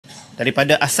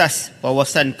daripada asas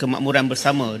wawasan kemakmuran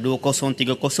bersama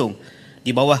 2030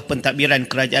 di bawah pentadbiran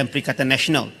Kerajaan Perikatan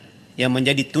Nasional yang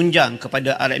menjadi tunjang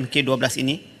kepada RMK 12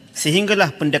 ini,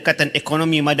 sehinggalah pendekatan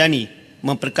ekonomi madani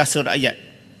memperkasa rakyat.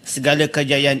 Segala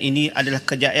kejayaan ini adalah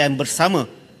kejayaan bersama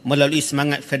melalui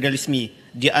semangat federalisme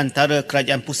di antara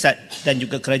kerajaan pusat dan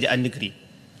juga kerajaan negeri.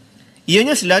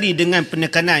 Ianya selari dengan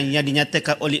penekanan yang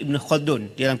dinyatakan oleh Ibn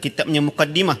Khaldun dalam kitabnya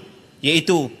Muqaddimah,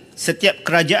 iaitu setiap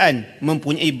kerajaan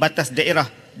mempunyai batas daerah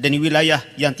dan wilayah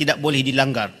yang tidak boleh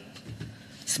dilanggar.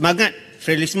 Semangat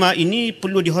federalisme ini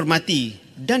perlu dihormati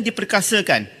dan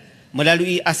diperkasakan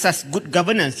melalui asas good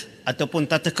governance ataupun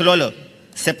tata kelola,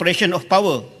 separation of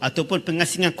power ataupun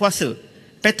pengasingan kuasa,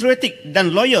 patriotic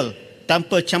dan loyal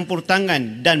tanpa campur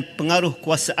tangan dan pengaruh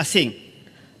kuasa asing,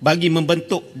 bagi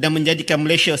membentuk dan menjadikan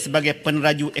Malaysia sebagai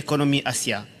peneraju ekonomi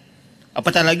Asia.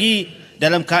 Apatah lagi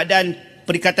dalam keadaan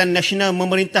Perikatan Nasional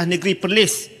memerintah negeri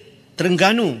Perlis,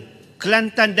 Terengganu,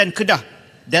 Kelantan dan Kedah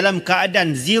dalam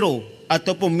keadaan zero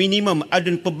ataupun minimum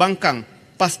adun pembangkang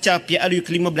pasca PRU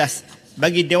ke-15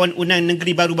 bagi Dewan Undangan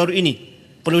Negeri baru-baru ini.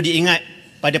 Perlu diingat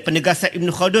pada penegasan Ibn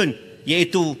Khaldun,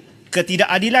 iaitu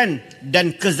ketidakadilan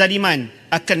dan kezaliman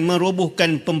akan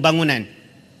merobohkan pembangunan.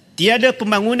 Tiada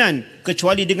pembangunan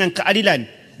kecuali dengan keadilan,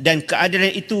 dan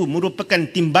keadilan itu merupakan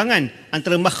timbangan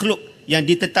antara makhluk yang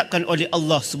ditetapkan oleh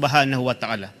Allah Subhanahu wa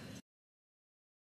taala.